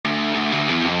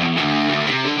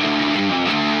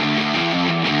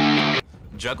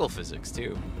juggle physics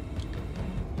too.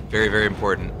 Very, very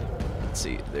important. Let's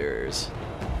see, there's...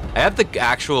 I have the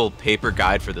actual paper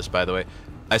guide for this, by the way.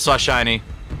 I saw shiny.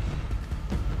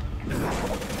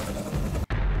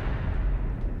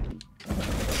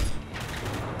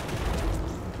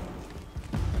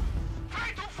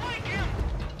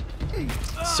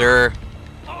 Sir.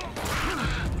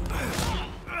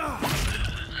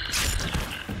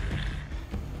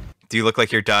 Do you look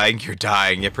like you're dying? You're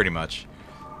dying, yeah, pretty much.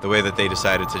 The way that they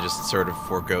decided to just sort of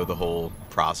forego the whole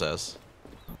process.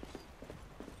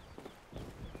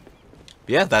 But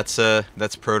yeah,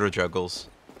 that's Proto Juggles.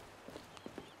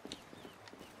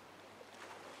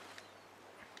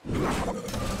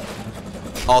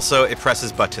 Also, it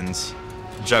presses buttons.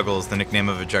 Juggles, the nickname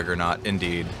of a juggernaut,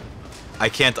 indeed. I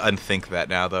can't unthink that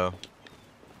now, though.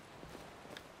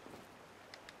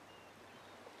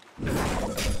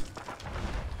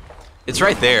 It's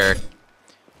right there,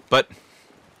 but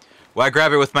why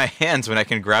grab it with my hands when I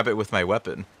can grab it with my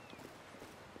weapon?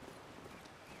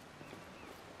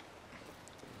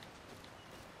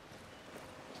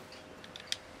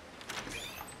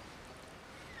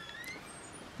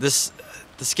 This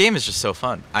game is just so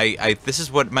fun. This is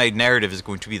what my narrative is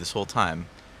going to be this whole time.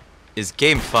 Is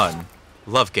game fun.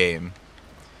 Love game.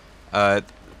 It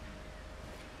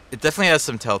definitely has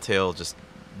some telltale just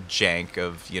jank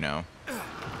of, you know,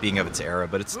 being of its era,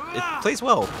 but it plays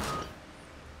well.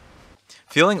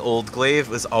 Feeling old Glaive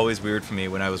was always weird for me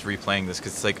when I was replaying this,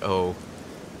 because it's like, oh,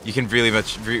 you can very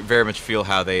much feel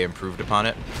how they improved upon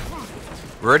it.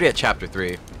 We're already at chapter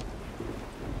 3.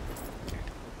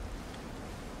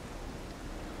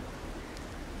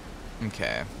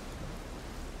 Okay.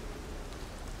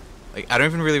 Like, I don't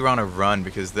even really want to run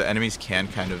because the enemies can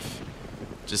kind of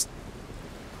just,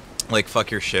 like,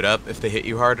 fuck your shit up if they hit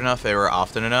you hard enough or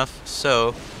often enough.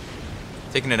 So,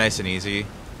 taking it nice and easy.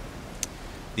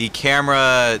 The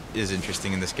camera is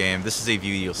interesting in this game. This is a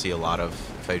view you'll see a lot of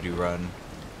if I do run.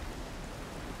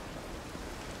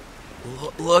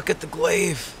 Look at the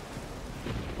glaive.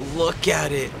 Look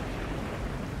at it.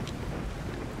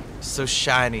 So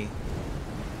shiny.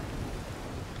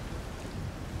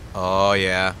 Oh,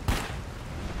 yeah.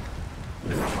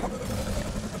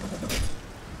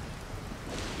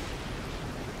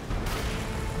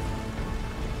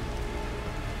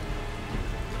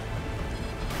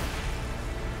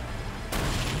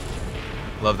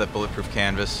 Love that bulletproof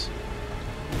canvas.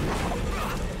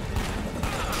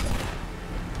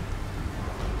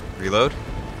 Reload.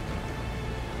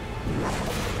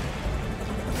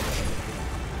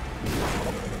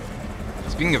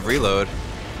 Speaking of reload,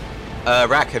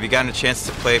 Rack, have you gotten a chance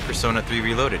to play Persona 3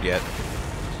 Reloaded yet?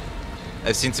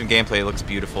 I've seen some gameplay, it looks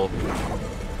beautiful.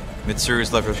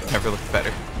 Mitsuru's never looked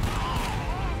better.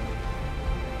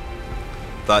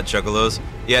 Thought Juggalos?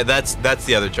 Yeah, that's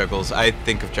the other Juggles. I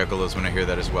think of Juggalos when I hear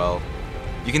that as well.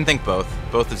 You can think both.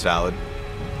 Both is valid.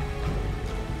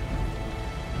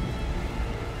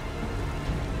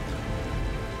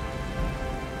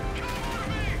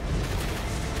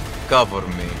 Cover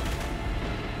me.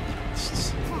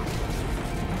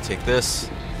 Take this.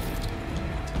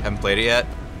 Haven't played it yet.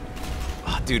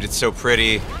 Oh, dude, it's so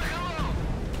pretty.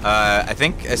 I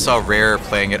think I saw Rare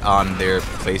playing it on their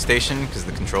PlayStation because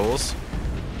the controls.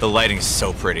 The lighting is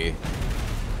so pretty.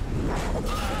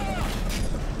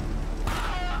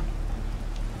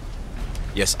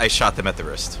 Yes, I shot them at the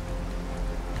wrist.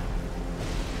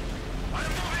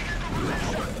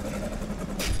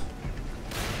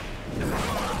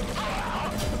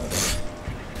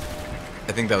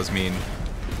 I think that was mean.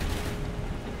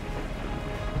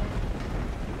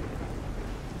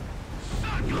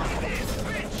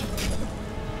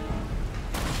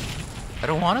 I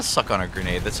don't want to suck on a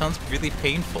grenade. That sounds really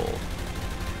painful.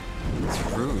 It's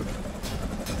rude.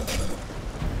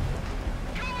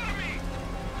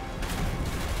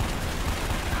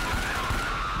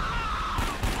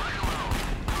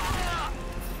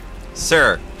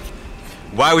 Sir,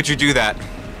 why would you do that?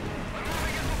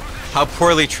 How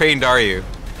poorly trained are you?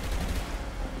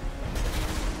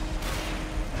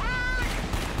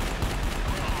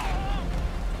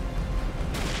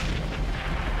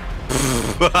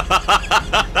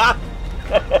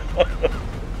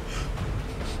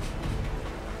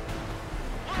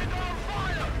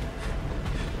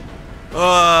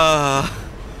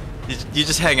 You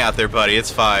just hang out there, buddy.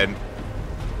 It's fine.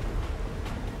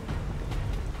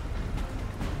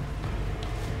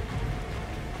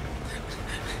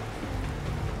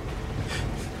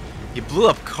 You blew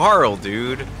up Carl,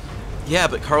 dude. Yeah,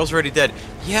 but Carl's already dead.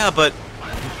 Yeah, but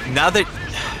now that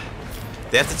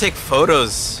they have to take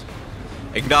photos.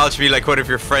 Acknowledge me like one of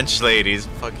your French ladies.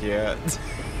 Fuck yeah.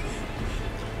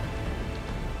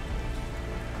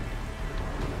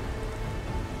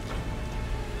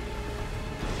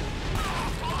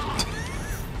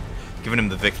 Giving him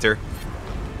the victor.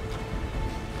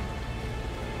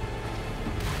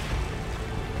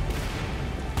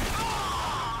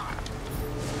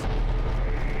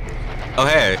 Oh,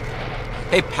 hey.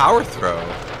 Hey, power throw.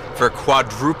 For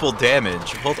quadruple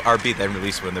damage. Hold RB, then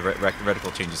release when the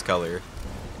reticle changes color.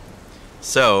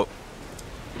 So,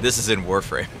 this is in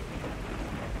Warframe.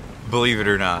 Believe it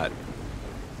or not.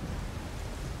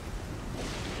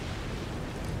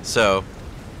 So,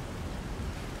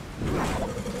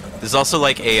 there's also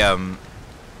like a,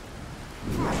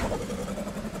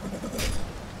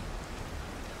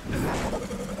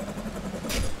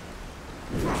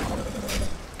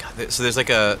 God, so there's like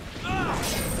a,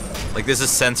 there's a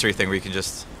sensory thing where you can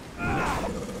just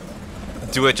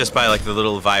do it just by like the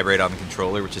little vibrate on the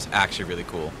controller, which is actually really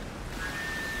cool.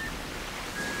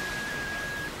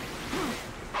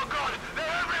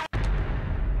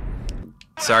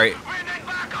 Sorry.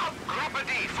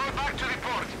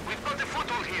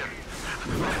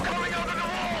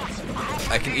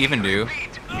 I can even do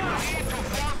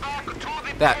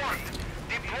that.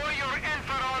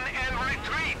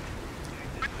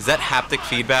 Is that haptic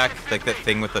feedback, like that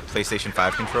thing with the PlayStation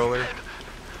 5 controller?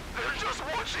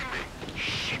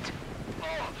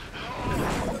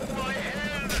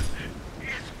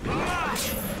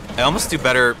 I almost do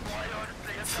better.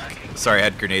 Sorry, I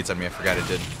had grenades on me. I forgot I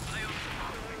did.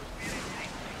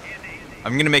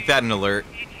 I'm gonna make that an alert.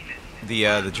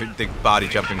 The body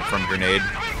jumping from grenade.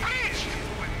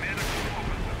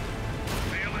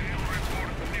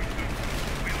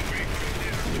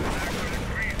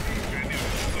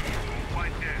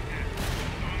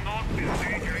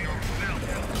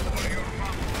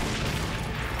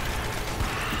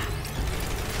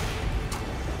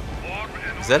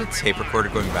 Is that a tape recorder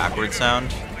going backwards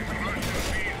sound?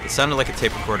 It sounded like a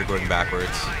tape recorder going backwards.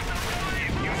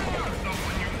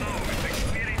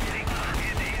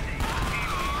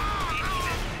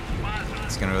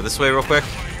 It's gonna go this way real quick.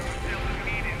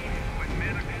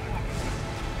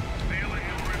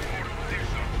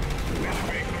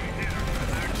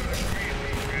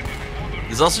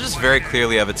 This is also just very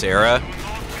clearly of its era,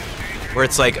 where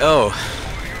it's like, oh,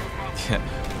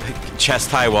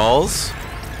 chest-high walls.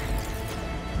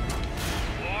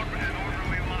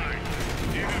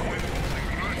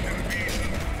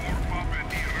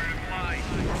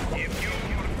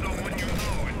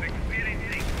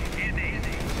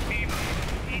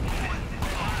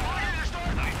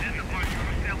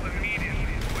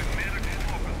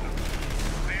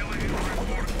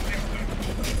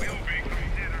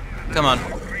 Come on.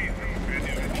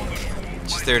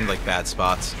 Just they're in like bad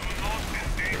spots.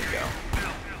 Here we go.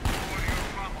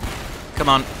 Come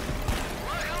on.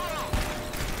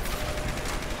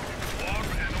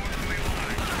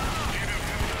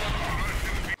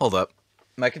 Hold up.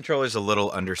 My controller's a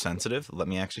little undersensitive. Let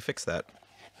me actually fix that.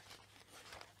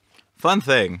 Fun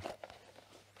thing.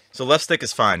 So left stick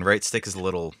is fine. Right stick is a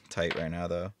little tight right now,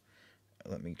 though.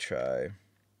 Let me try.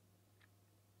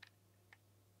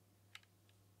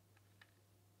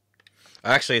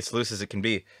 Actually, it's loose as it can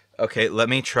be. Okay, let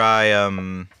me try,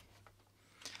 like,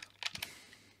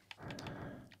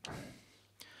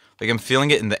 I'm feeling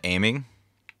it in the aiming.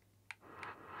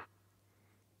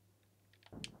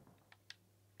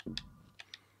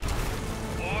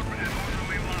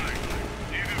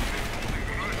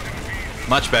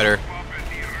 Much better.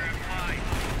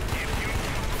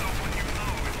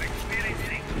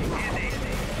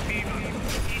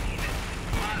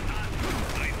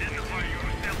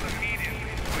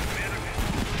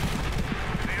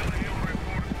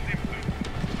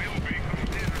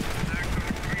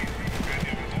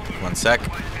 One sec.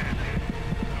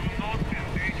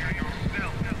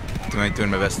 Doing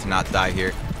my best to not die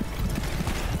here.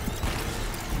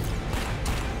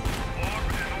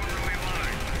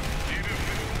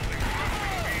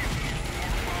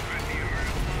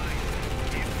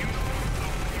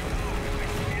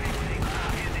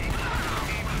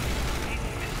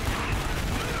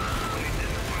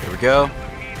 Here we go.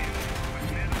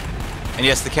 And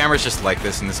yes, the camera's just like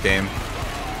this in this game.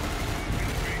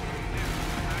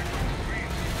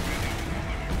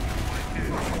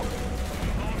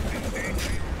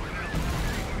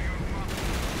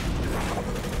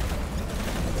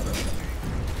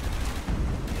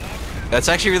 That's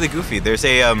actually really goofy. There's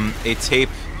a tape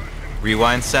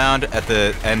rewind sound at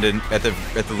the end and at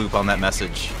the loop on that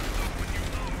message.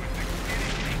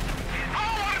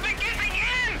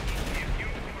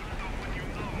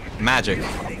 Magic.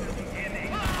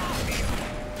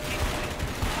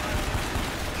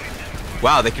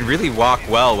 Wow, they can really walk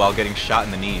well while getting shot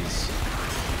in the knees.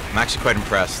 I'm actually quite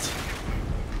impressed.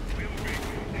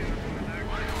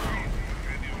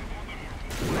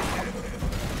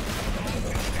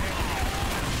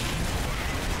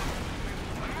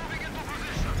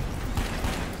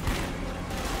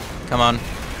 Come on.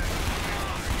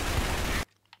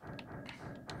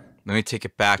 Let me take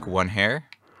it back one hair.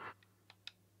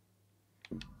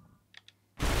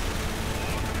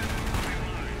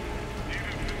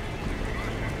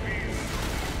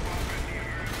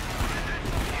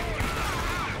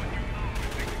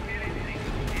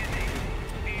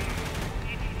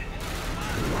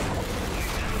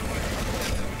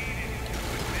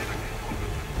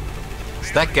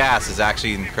 So that gas is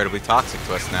actually incredibly toxic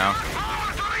to us now.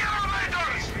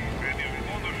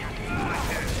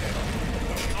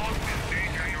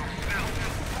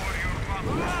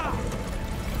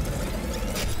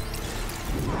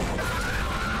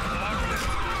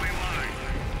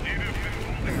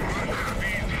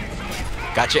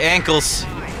 Got your ankles.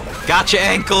 Got your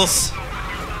ankles.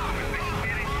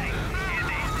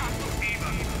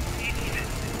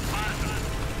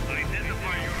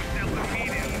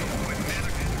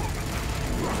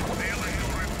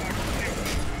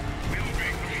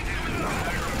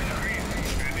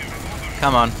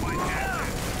 Come on.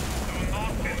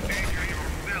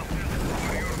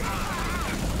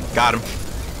 Got him.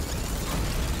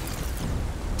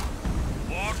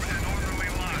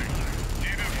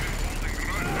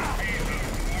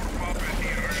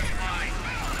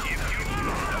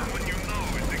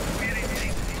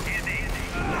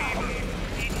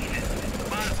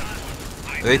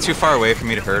 Are they too far away for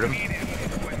me to hurt him?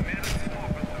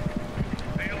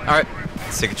 Alright,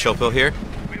 let's take a chill pill here.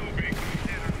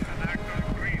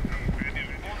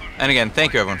 And again,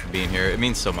 thank you everyone for being here. It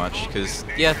means so much, because,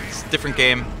 yeah, it's a different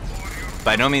game.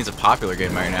 By no means a popular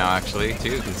game right now, actually,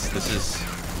 too, because this is...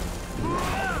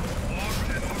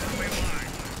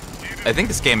 I think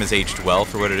this game has aged well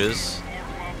for what it is.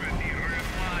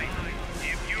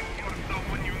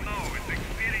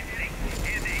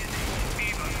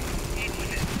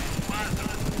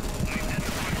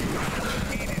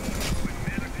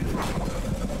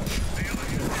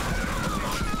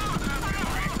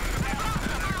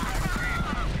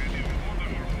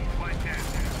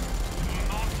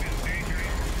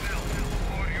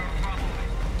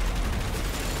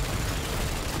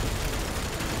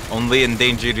 Only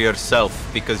endanger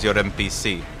yourself because you're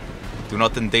NPC. Do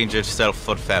not endanger yourself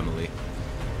for family.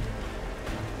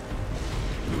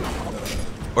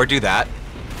 Or do that.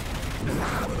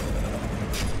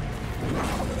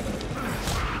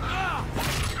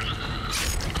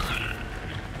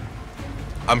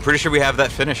 I'm pretty sure we have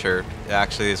that finisher,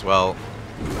 actually, as well.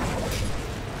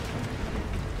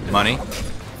 Money.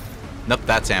 Nope,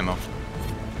 that's ammo.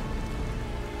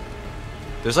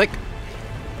 There's like...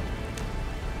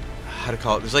 how to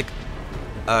call it? There's like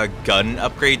gun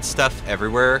upgrade stuff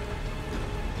everywhere.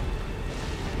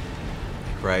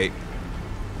 Right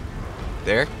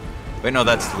there. Wait, no,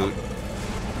 that's loot.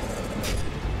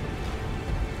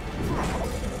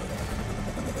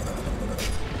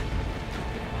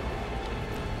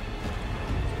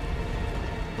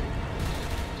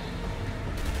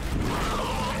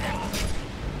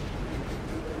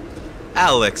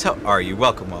 Alex, how are you?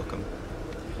 Welcome, welcome.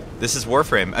 This is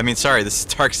Warframe. I mean, sorry, this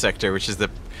is Dark Sector, which is the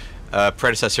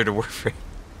predecessor to Warframe.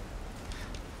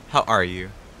 How are you?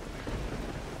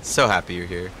 So happy you're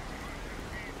here.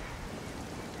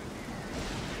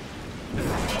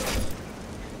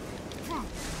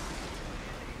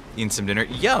 Eating some dinner.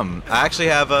 Yum! I actually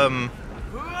have,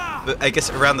 I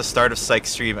guess around the start of Psych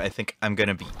stream, I think I'm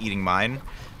gonna be eating mine.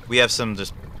 We have some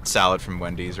just salad from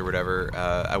Wendy's or whatever.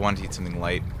 I wanted to eat something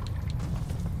light.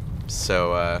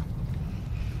 So,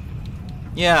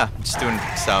 yeah, just doing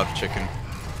salad with chicken.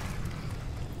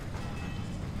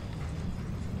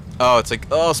 Oh, it's like,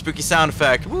 oh, spooky sound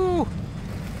effect. Woo!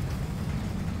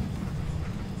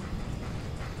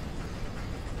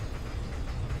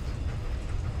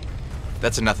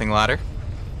 That's a nothing ladder.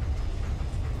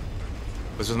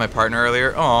 Was with my partner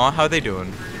earlier. Aw, how are they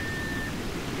doing?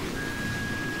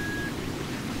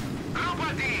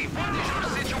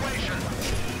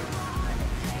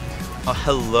 Oh,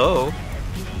 hello.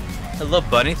 Hello,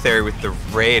 Bunny Theory with the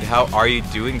raid. How are you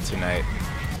doing tonight?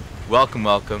 Welcome,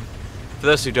 welcome. For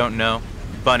those who don't know,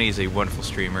 Bunny is a wonderful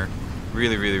streamer.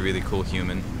 Really, really, really cool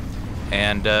human.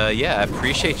 And, yeah, I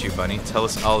appreciate you, Bunny. Tell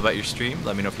us all about your stream.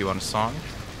 Let me know if you want a song.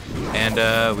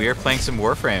 And, we are playing some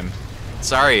Warframe.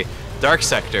 Sorry, Dark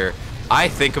Sector. I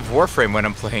think of Warframe when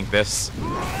I'm playing this.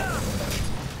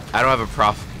 I don't have a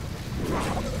prof.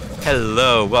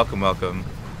 Hello, welcome, welcome.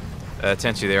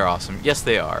 Tenchi, they are awesome. Yes,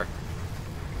 they are.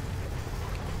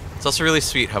 It's also really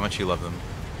sweet how much you love them.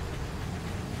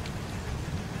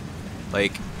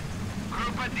 Like,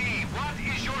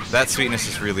 that sweetness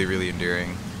is really, really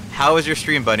endearing. How is your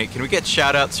stream, Bunny? Can we get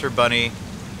shoutouts for Bunny?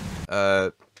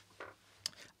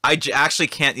 actually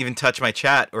can't even touch my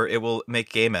chat or it will make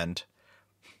game end.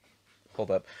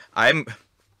 Hold up.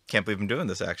 Can't believe I'm doing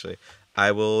this actually.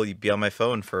 I will be on my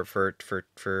phone for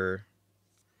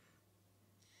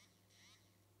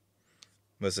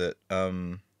was it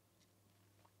doing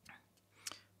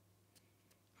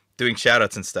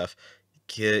shoutouts and stuff.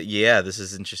 Yeah, this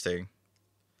is interesting.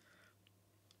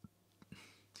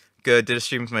 Good. Did a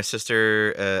stream with my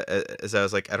sister as I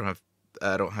was like,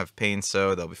 I don't have pain,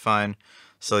 so they'll be fine.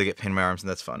 Slowly get pain in my arms, and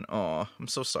that's fun. Oh, I'm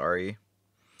so sorry.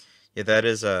 Yeah, that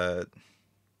is God,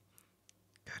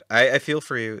 I feel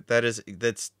for you. That's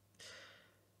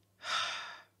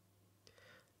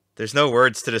there's no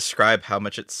words to describe how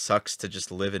much it sucks to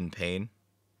just live in pain.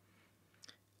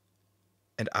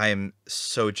 And I am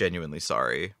so genuinely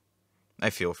sorry. I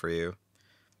feel for you.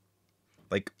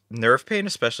 Like, nerve pain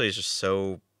especially is just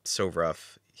so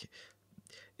rough.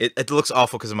 It looks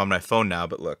awful because I'm on my phone now,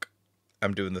 but look,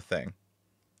 I'm doing the thing.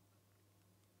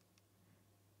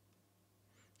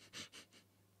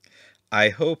 I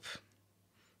hope,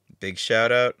 big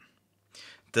shout out,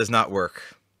 does not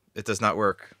work. It does not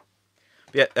work.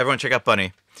 But yeah, everyone check out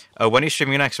Bunny. When are you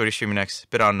streaming next? What are you streaming next?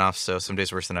 Bit on and off, so some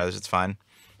days worse than others. It's fine.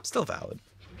 Still valid.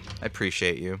 I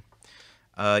appreciate you.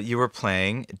 You were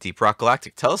playing Deep Rock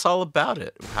Galactic. Tell us all about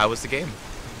it. How was the game?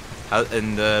 What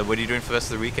are you doing for the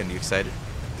rest of the weekend? Are you excited?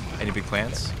 Any big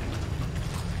plans?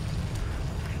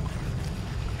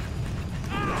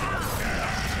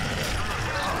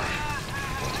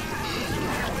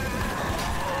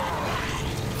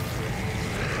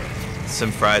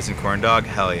 Some fries and corn dog?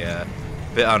 Hell yeah.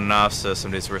 Bit on and off, so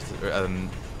some days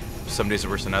are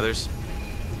worse than others.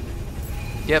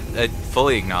 Yep,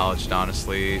 fully acknowledged,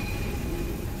 honestly.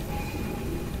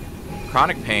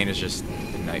 Chronic pain is just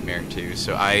a nightmare too,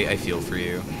 so I feel for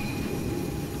you.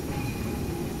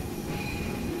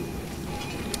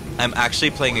 I'm actually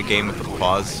playing a game with the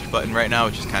pause button right now,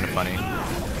 which is kind of funny.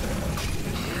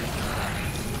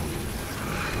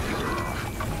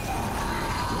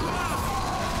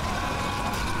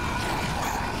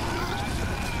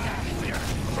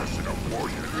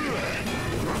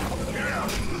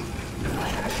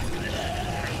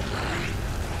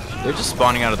 They're just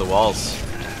spawning out of the walls.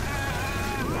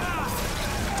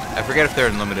 I forget if they're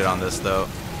unlimited on this, though.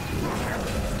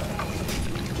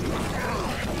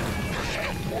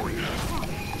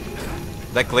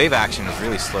 That glaive action is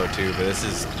really slow, too, but this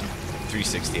is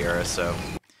 360 era, so...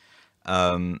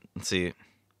 let's see.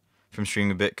 From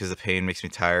streaming a bit, because the pain makes me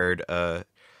tired.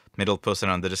 Middle posted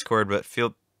on the Discord, but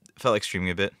felt like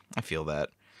streaming a bit. I feel that.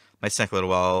 Might snack a little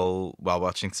while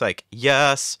watching Psych.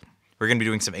 Yes! We're going to be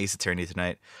doing some Ace Attorney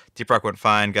tonight. Deep Rock went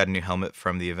fine, got a new helmet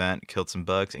from the event, killed some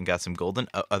bugs, and got some golden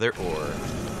other ore.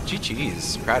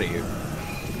 GG's. Proud of you.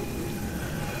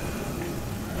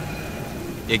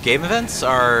 Yeah, game events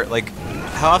are, like,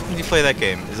 how often do you play that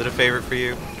game? Is it a favorite for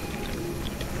you? Here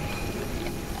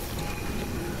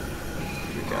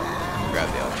we go. I'm going to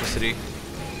grab the electricity.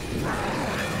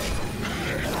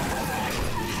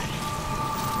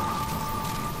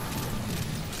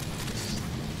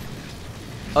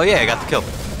 Oh yeah, I got the kill.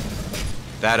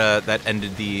 That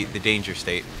ended the danger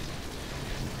state.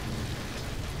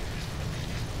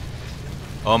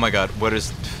 Oh my god, what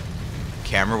is...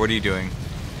 Camera, what are you doing?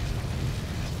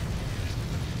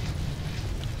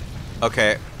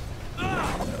 Okay.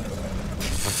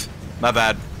 My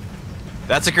bad.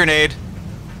 That's a grenade!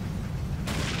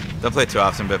 Don't play too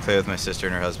often, but I play with my sister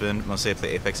and her husband. Mostly I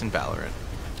play Apex and Valorant.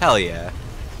 Hell yeah.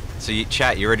 So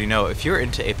chat, you already know, if you're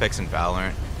into Apex and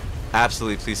Valorant,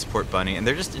 absolutely please support Bunny, and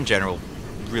they're just in general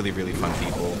really fun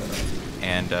people,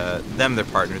 and them, their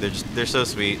partner, they're so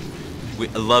sweet. We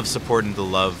love supporting the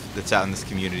love that's out in this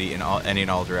community in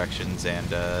all directions, and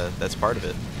that's part of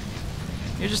it.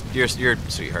 You're a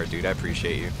sweetheart, dude. I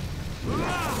appreciate you.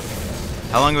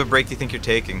 How long of a break do you think you're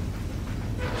taking?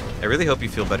 I really hope you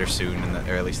feel better soon,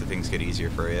 or at least that things get easier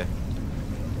for you.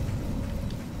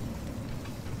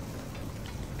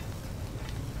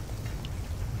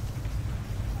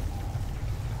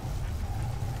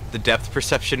 The depth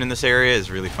perception in this area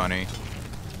is really funny.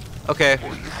 Okay.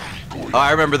 Oh,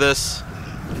 I remember this.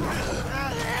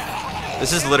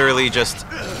 This is literally just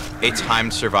a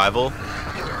timed survival.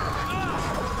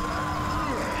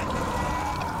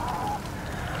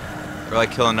 Or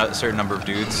like killing a certain number of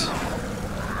dudes.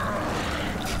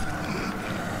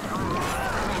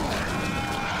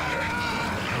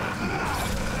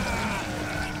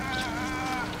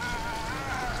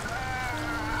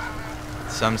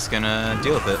 So I'm just gonna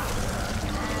deal with it.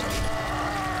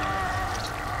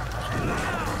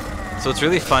 So what's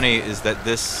really funny is that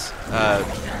this,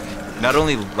 not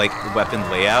only like weapon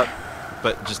layout,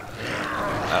 but just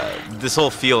this whole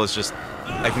feel is just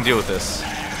I can deal with this.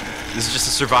 This is just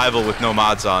a survival with no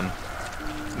mods on.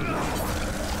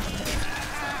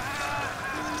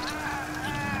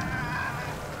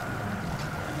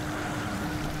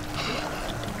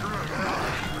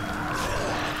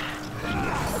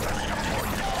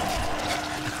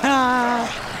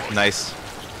 Nice.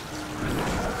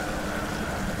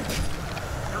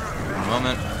 One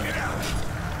moment.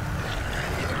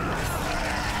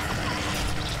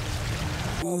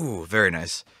 Ooh, very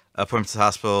nice. Appointment to the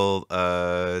hospital,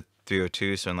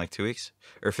 302, so in like 2 weeks?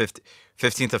 Or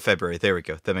 15th of February. There we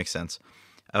go. That makes sense.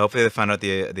 Hopefully they find out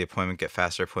the appointment, get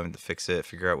faster appointment to fix it,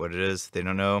 figure out what it is. They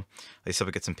don't know. At least hope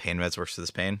it get some pain meds, works for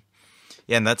this pain.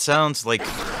 Yeah, and that sounds like,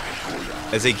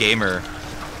 as a gamer,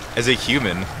 as a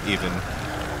human, even,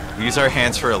 we use our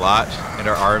hands for a lot, and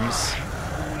our arms.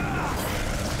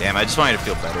 Damn, I just wanted to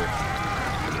feel better.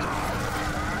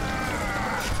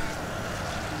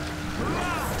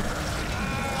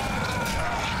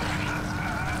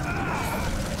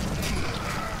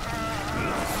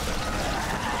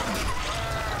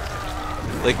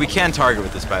 Like, we can target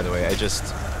with this, by the way. I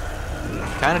just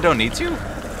kind of don't need to.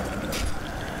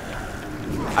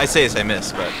 I say as I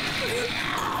miss, but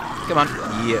come on.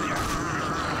 Yeah.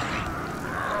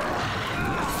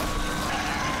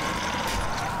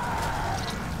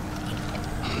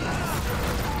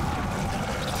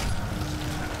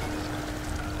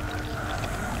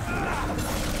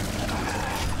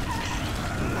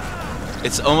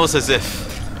 It's almost as if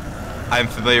I'm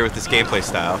familiar with this gameplay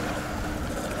style.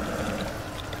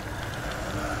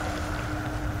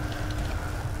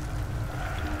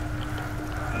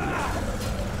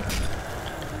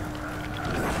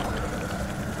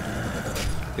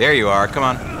 There you are. Come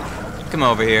on. Come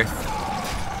over here.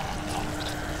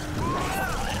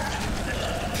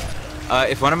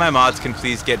 If one of my mods can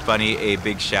please get Bunny a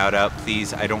big shout out,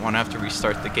 please. I don't want to have to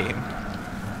restart the game.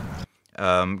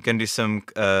 Gonna do some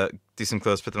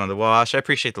clothes, put them on the wash. I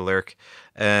appreciate the lurk,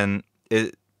 and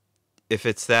if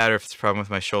it's that or if it's a problem with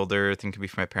my shoulder, I think it could be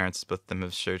for my parents. Both of them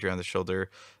have surgery on the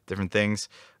shoulder, different things.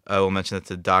 We'll mention that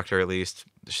to the doctor at least.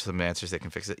 There's some answers that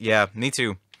can fix it. Yeah, me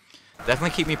too.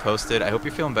 Definitely keep me posted. I hope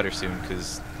you're feeling better soon,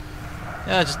 because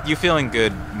yeah, just you feeling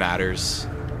good matters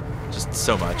just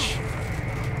so much.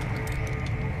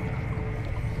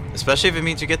 Especially if it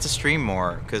means you get to stream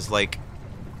more, because like,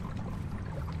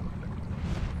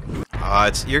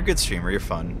 you're a good streamer. You're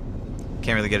fun.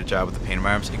 Can't really get a job with the pain in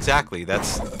my arms. Exactly.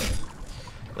 That's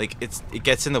like it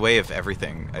gets in the way of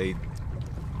everything.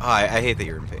 I hate that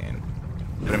you're in pain,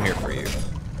 but I'm here for you.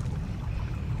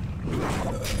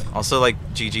 Also, like,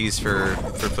 GG's for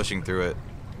pushing through it.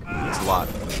 It's a lot.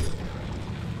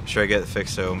 I'm sure I get it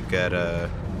fixed, so get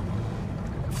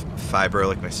fibro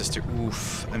like my sister.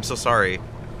 Oof. I'm so sorry.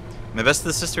 My best to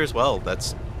the sister as well.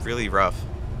 That's really rough.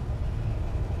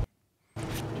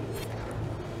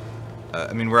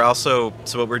 I mean, we're also,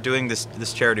 so what we're doing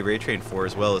this charity raid train for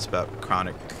as well is about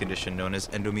chronic condition known as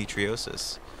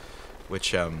endometriosis,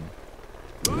 which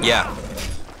yeah,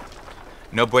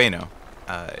 no bueno.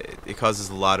 It causes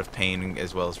a lot of pain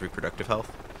as well as reproductive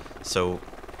health. So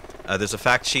there's a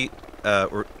fact sheet,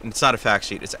 or it's not a fact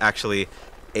sheet, it's actually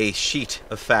a sheet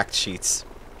of fact sheets.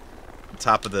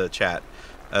 Top of the chat.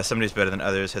 Some days better than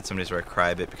others. Had some days where I cry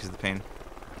a bit because of the pain.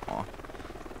 Aw.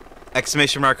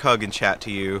 Exclamation mark hug in chat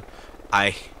to you.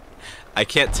 I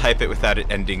can't type it without it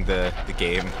ending the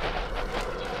game.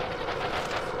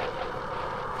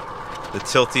 The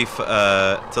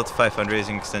Tiltify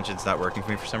fundraising extension's not working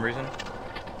for me for some reason.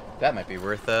 That might be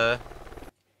worth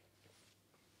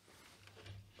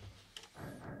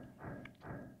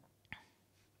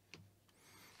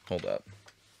hold up.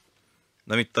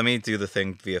 Let me do the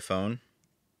thing via phone.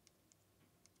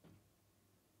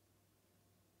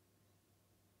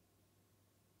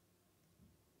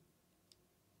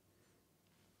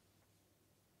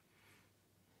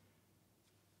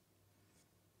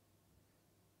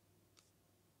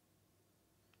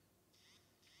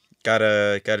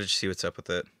 Gotta just see what's up with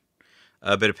it.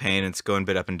 A bit of pain, it's going a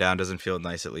bit up and down, doesn't feel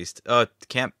nice at least. Oh,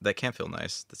 that can't feel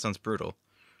nice. That sounds brutal.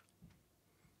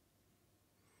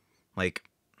 Like,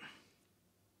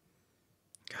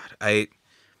 God,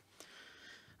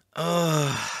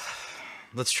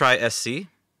 let's try SC.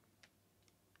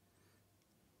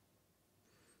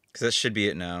 Because that should be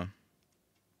it now.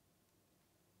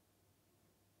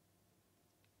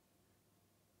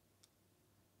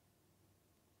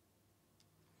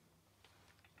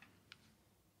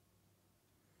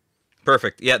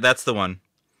 Perfect. Yeah, that's the one.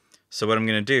 So what I'm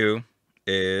going to do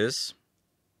is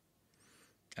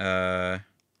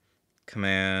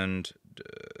command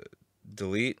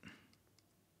delete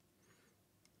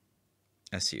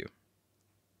SU.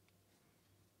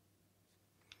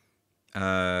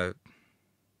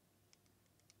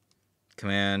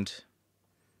 Command,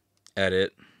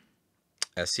 edit,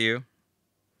 SU.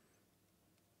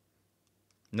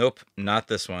 Nope, not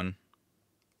this one.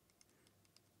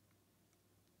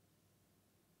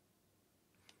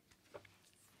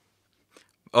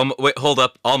 Wait, hold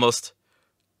up. Almost.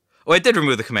 Oh, I did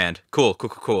remove the command. Cool.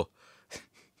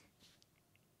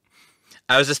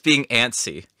 I was just being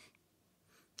antsy.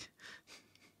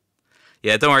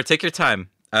 Yeah, don't worry. Take your time.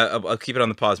 I'll keep it on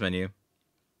the pause menu.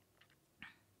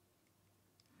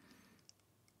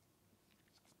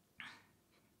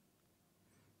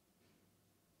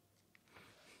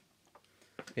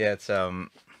 Yeah, it's now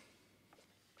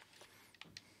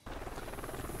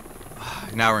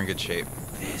we're in good shape.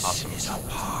 This awesome. Is a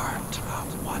part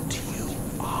of what you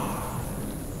are.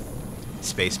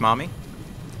 Space Mommy?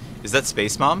 Is that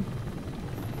Space Mom?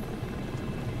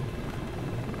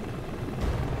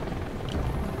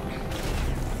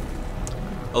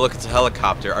 Oh look, it's a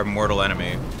helicopter, our mortal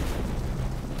enemy.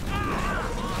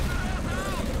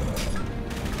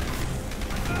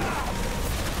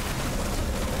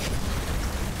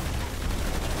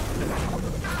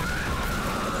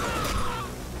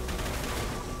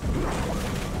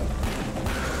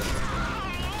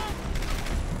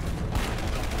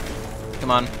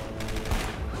 Come on.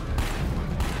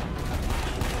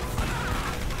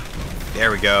 There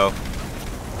we go.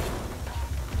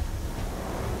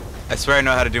 I swear I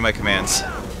know how to do my commands.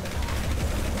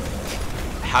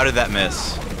 How did that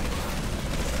miss?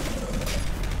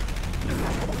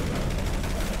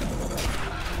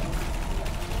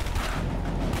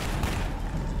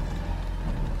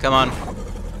 Come on.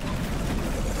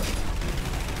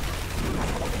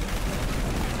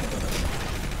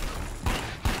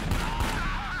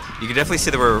 You can definitely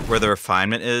see where the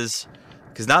refinement is.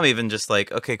 Because now I'm even just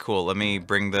like, okay, cool, let me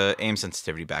bring the aim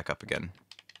sensitivity back up again.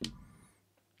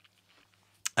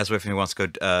 As if anyone wants to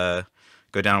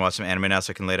go down and watch some anime now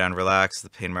so I can lay down and relax. The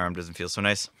pain in my arm doesn't feel so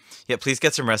nice. Yeah, please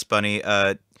get some rest, Bunny.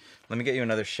 Let me get you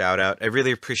another shout out. I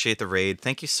really appreciate the raid.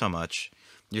 Thank you so much.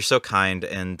 You're so kind,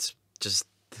 and just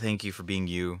thank you for being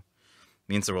you. It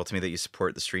means the world to me that you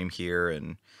support the stream here,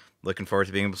 and looking forward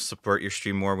to being able to support your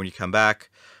stream more when you come back.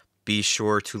 Be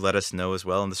sure to let us know as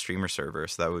well in the streamer server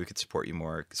so that way we could support you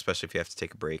more, especially if you have to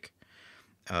take a break.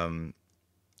 God,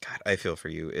 I feel for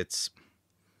you.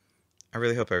 I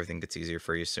really hope everything gets easier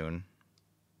for you soon.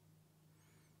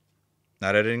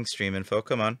 Not editing stream info.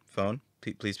 Come on, phone.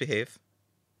 Please behave.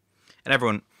 And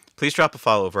everyone, please drop a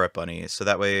follow over at Bunny so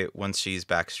that way once she's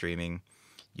back streaming,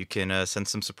 you can send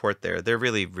some support there. They're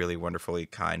really, really wonderfully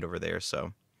kind over there,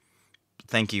 so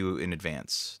thank you in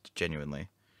advance, genuinely.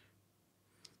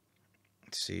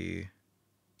 Let's see.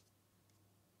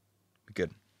 We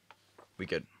good. We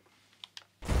good.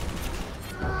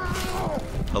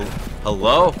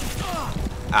 Hello?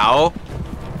 Ow.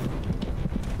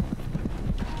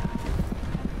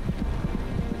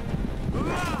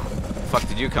 Fuck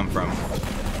did you come from?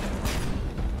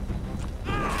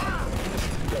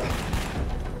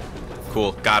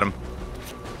 Cool, got him.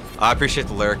 I appreciate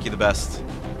the lyric, you the best.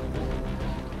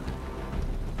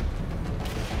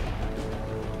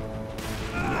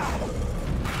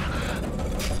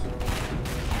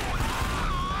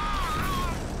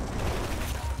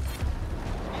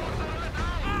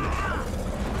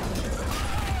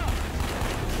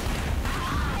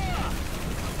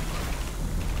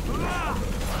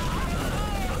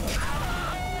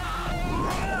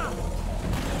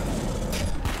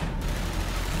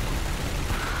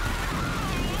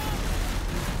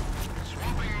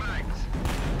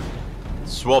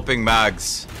 Swapping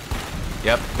mags.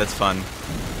 Yep, that's fun.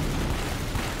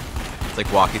 It's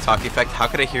like walkie-talkie effect. How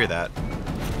could I hear that?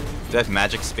 Do I have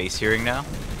magic space hearing now?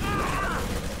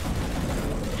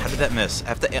 How did that miss? I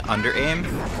have to under-aim?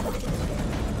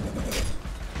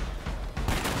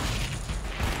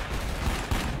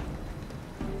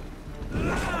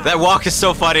 That walk is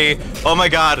so funny. Oh my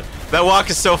god. That walk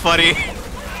is so funny.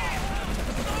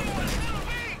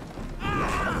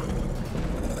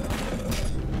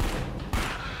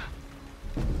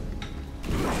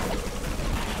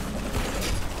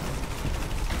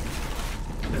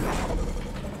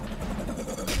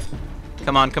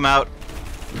 Come on, come out.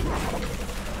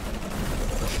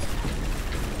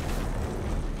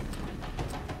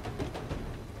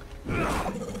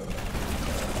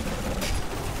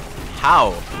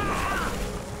 How?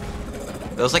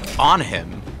 That was like on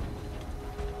him.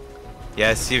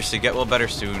 Yeah, seriously, get well better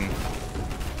soon.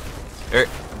 Or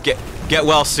get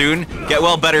well soon? Get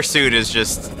well better soon is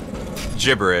just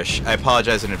gibberish. I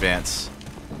apologize in advance.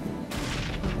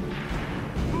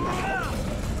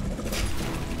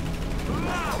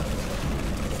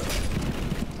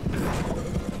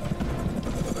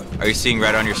 Are you seeing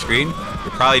red on your screen?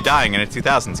 You're probably dying in a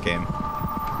 2000s game.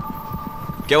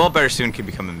 Get Well Better Soon can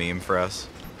become a meme for us.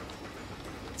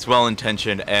 It's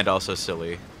well-intentioned and also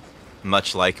silly.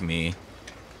 Much like me.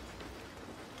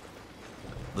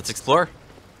 Let's explore.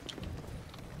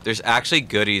 There's actually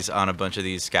goodies on a bunch of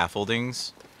these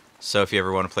scaffoldings. So if you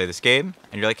ever want to play this game,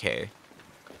 and you're like, hey,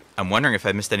 I'm wondering if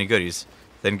I missed any goodies,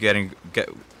 then getting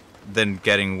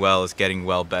well is getting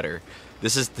well better.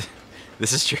 This is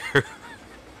true.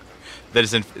 That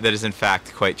is in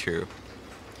fact quite true.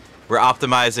 We're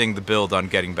optimizing the build on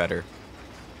getting better.